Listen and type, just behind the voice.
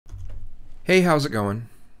Hey, how's it going?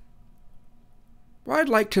 Well, I'd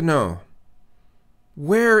like to know,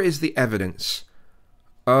 where is the evidence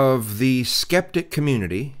of the skeptic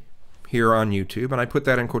community here on YouTube? And I put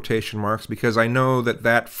that in quotation marks because I know that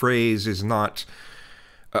that phrase is not...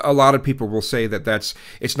 A lot of people will say that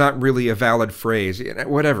it's not really a valid phrase.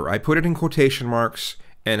 Whatever. I put it in quotation marks,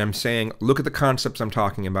 and I'm saying, look at the concepts I'm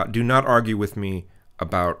talking about. Do not argue with me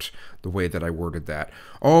about the way that I worded that.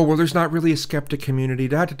 Oh, well, there's not really a skeptic community.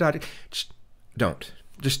 Just don't.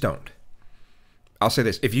 Just don't. I'll say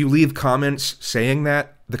this. If you leave comments saying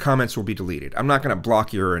that, the comments will be deleted. I'm not going to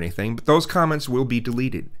block you or anything, but those comments will be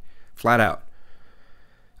deleted. Flat out.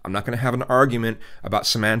 I'm not going to have an argument about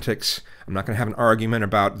semantics. I'm not going to have an argument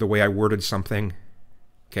about the way I worded something.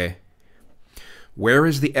 Okay? Where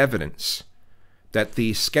is the evidence that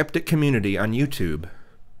the skeptic community on YouTube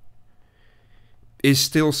is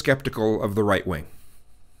still skeptical of the right wing?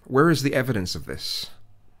 Where is the evidence of this?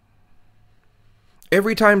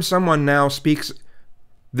 Every time someone now speaks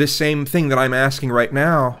this same thing that I'm asking right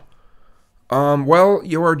now, well,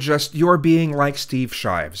 you're being like Steve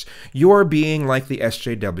Shives. You're being like the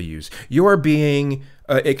SJWs. You're being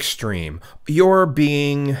extreme. You're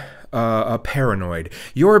being paranoid.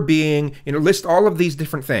 You're being, list all of these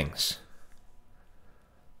different things.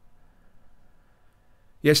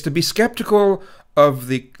 Yes, to be skeptical of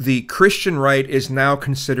the Christian right is now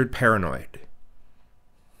considered paranoid.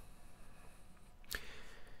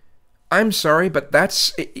 I'm sorry, but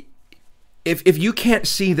that's... If you can't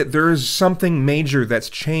see that there is something major that's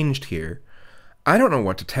changed here, I don't know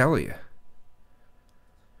what to tell you.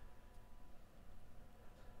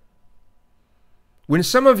 When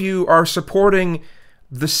some of you are supporting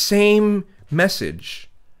the same message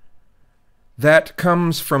that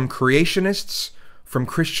comes from creationists, from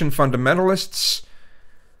Christian fundamentalists,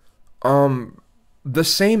 the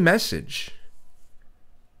same message,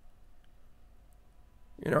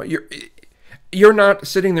 you're not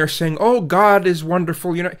sitting there saying, oh, God is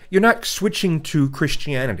wonderful. You're not switching to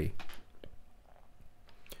Christianity.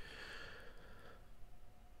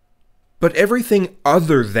 But everything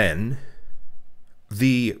other than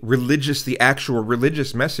the actual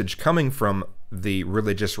religious message coming from the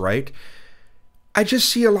religious right, I just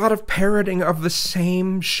see a lot of parroting of the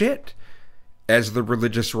same shit as the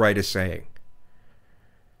religious right is saying.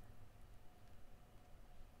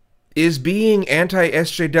 Is being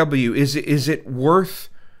anti-SJW, is it worth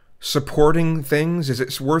supporting things? Is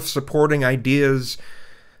it worth supporting ideas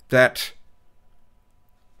that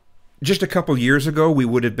just a couple years ago we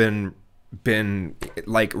would have been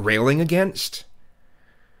like railing against?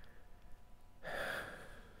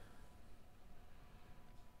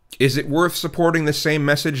 Is it worth supporting the same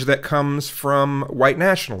message that comes from white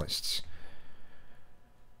nationalists?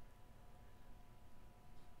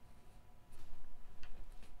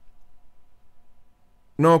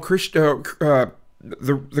 No,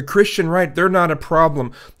 the Christian right, they're not a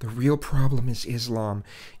problem. The real problem is Islam.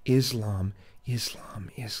 Islam,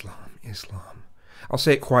 Islam, Islam, Islam. I'll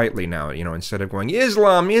say it quietly now, instead of going,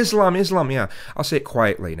 Islam, Islam, Islam. Yeah, I'll say it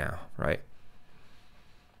quietly now, right?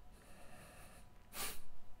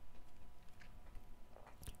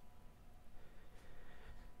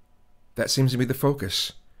 That seems to be the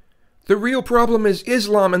focus. The real problem is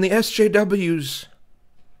Islam and the SJWs.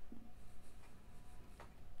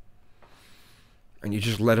 And you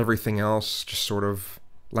just let everything else just sort of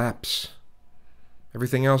lapse.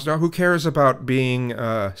 Everything else, no, who cares about being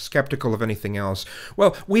skeptical of anything else?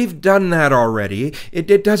 Well, we've done that already.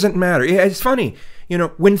 It doesn't matter. It's funny,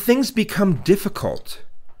 when things become difficult,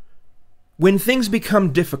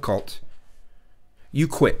 you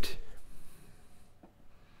quit.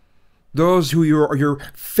 Those who you're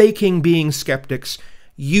faking being skeptics,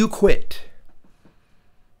 you quit.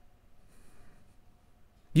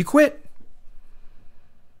 You quit.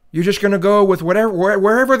 You're just going to go with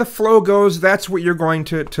wherever the flow goes, that's what you're going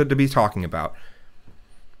to be talking about.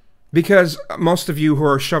 Because most of you who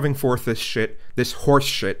are shoving forth this shit, this horse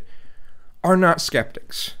shit, are not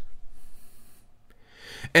skeptics.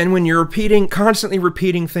 And when you're constantly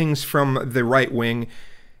repeating things from the right wing,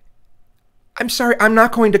 I'm sorry, I'm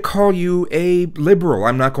not going to call you a liberal.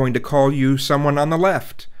 I'm not going to call you someone on the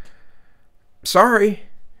left. Sorry.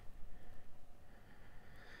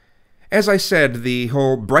 As I said, the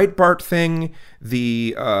whole Breitbart thing,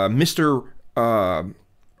 the Mr. Rockin'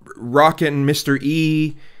 Mr.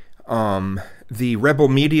 E, the rebel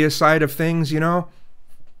media side of things, yeah,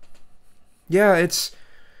 it's...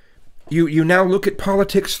 You now look at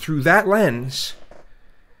politics through that lens,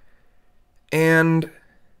 and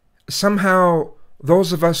somehow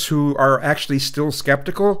those of us who are actually still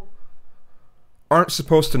skeptical aren't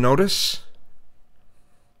supposed to notice.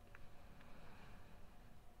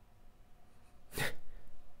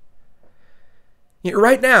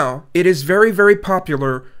 Right now, it is very, very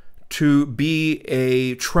popular to be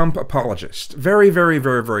a Trump apologist. Very, very,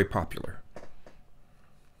 very, very popular.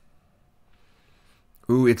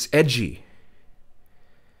 Ooh, it's edgy.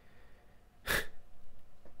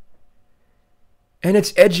 And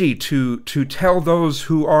it's edgy to tell those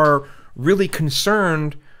who are really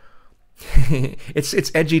concerned.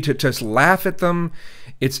 It's edgy to just laugh at them.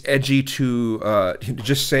 It's edgy to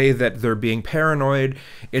just say that they're being paranoid.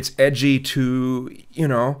 It's edgy to,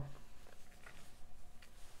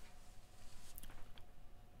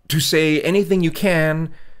 to say anything you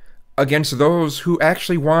can against those who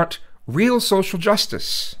actually want real social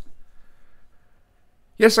justice.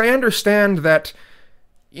 Yes, I understand that,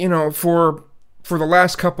 for the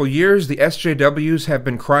last couple years, the SJWs have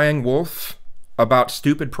been crying wolf about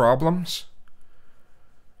stupid problems.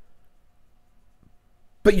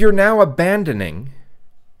 But you're now abandoning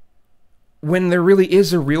when there really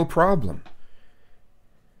is a real problem.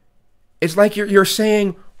 It's like you're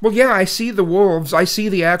saying, well, yeah, I see the wolves. I see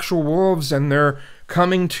the actual wolves, and they're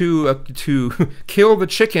coming to kill the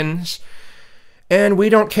chickens, and we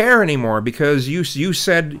don't care anymore because you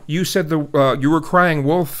said you were crying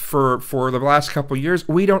wolf for the last couple of years.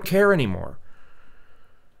 We don't care anymore.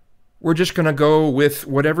 We're just going to go with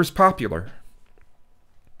whatever's popular.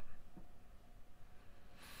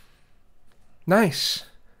 Nice.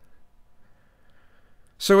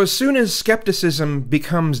 So as soon as skepticism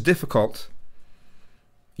becomes difficult,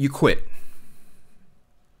 you quit.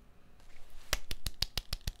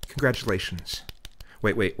 Congratulations.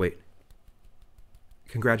 Wait.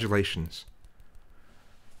 Congratulations.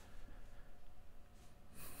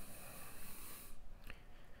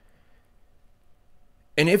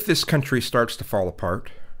 And if this country starts to fall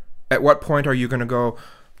apart, at what point are you going to go,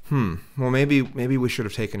 well, maybe we should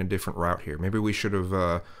have taken a different route here. Maybe we should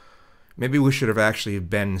have actually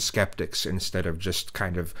been skeptics instead of just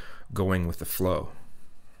kind of going with the flow.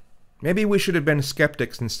 Maybe we should have been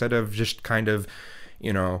skeptics instead of just kind of,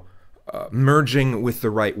 merging with the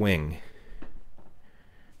right wing.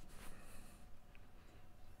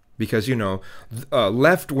 Because,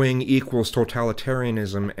 left wing equals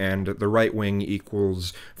totalitarianism and the right wing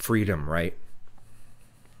equals freedom, right?